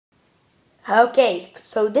Okay,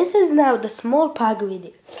 so this is now the small pug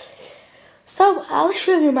video. So I'll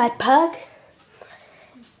show you my pug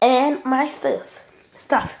and my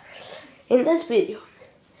stuff in this video.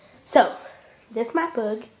 So this is my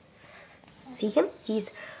pug. See him? He's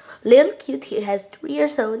little cute. He has 3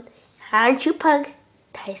 years old. Aren't you, pug?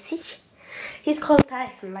 Tyson. He's called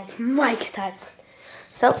Tyson, like Mike Tyson.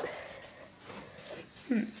 So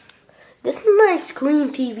this is my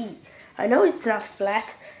screen TV. I know it's not flat,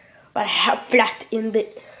 but I have flat in the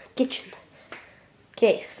kitchen.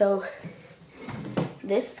 Okay, so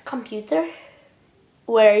this is computer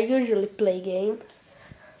where I usually play games.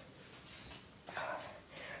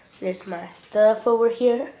 There's my stuff over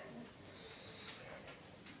here.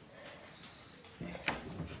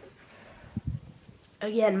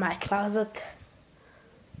 Again, my closet.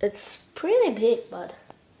 It's pretty big, but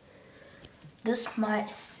this is my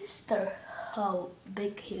sister. How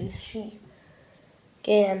big is she?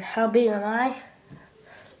 Okay, and how big am I?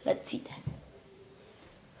 Let's see that.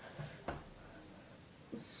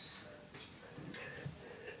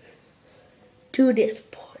 To this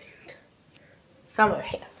point. Somewhere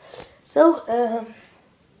here. So,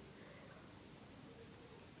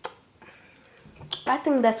 I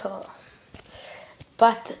think that's all.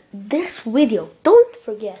 But this video, don't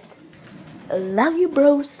forget, I love you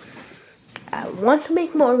bros. I want to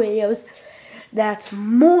make more videos. That's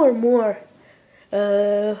more,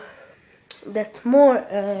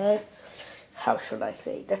 how should I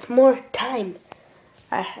say? That's more time.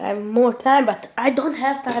 I have more time, but I don't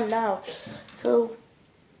have time now. So,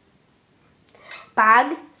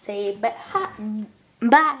 Pug, say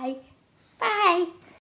bye. Bye.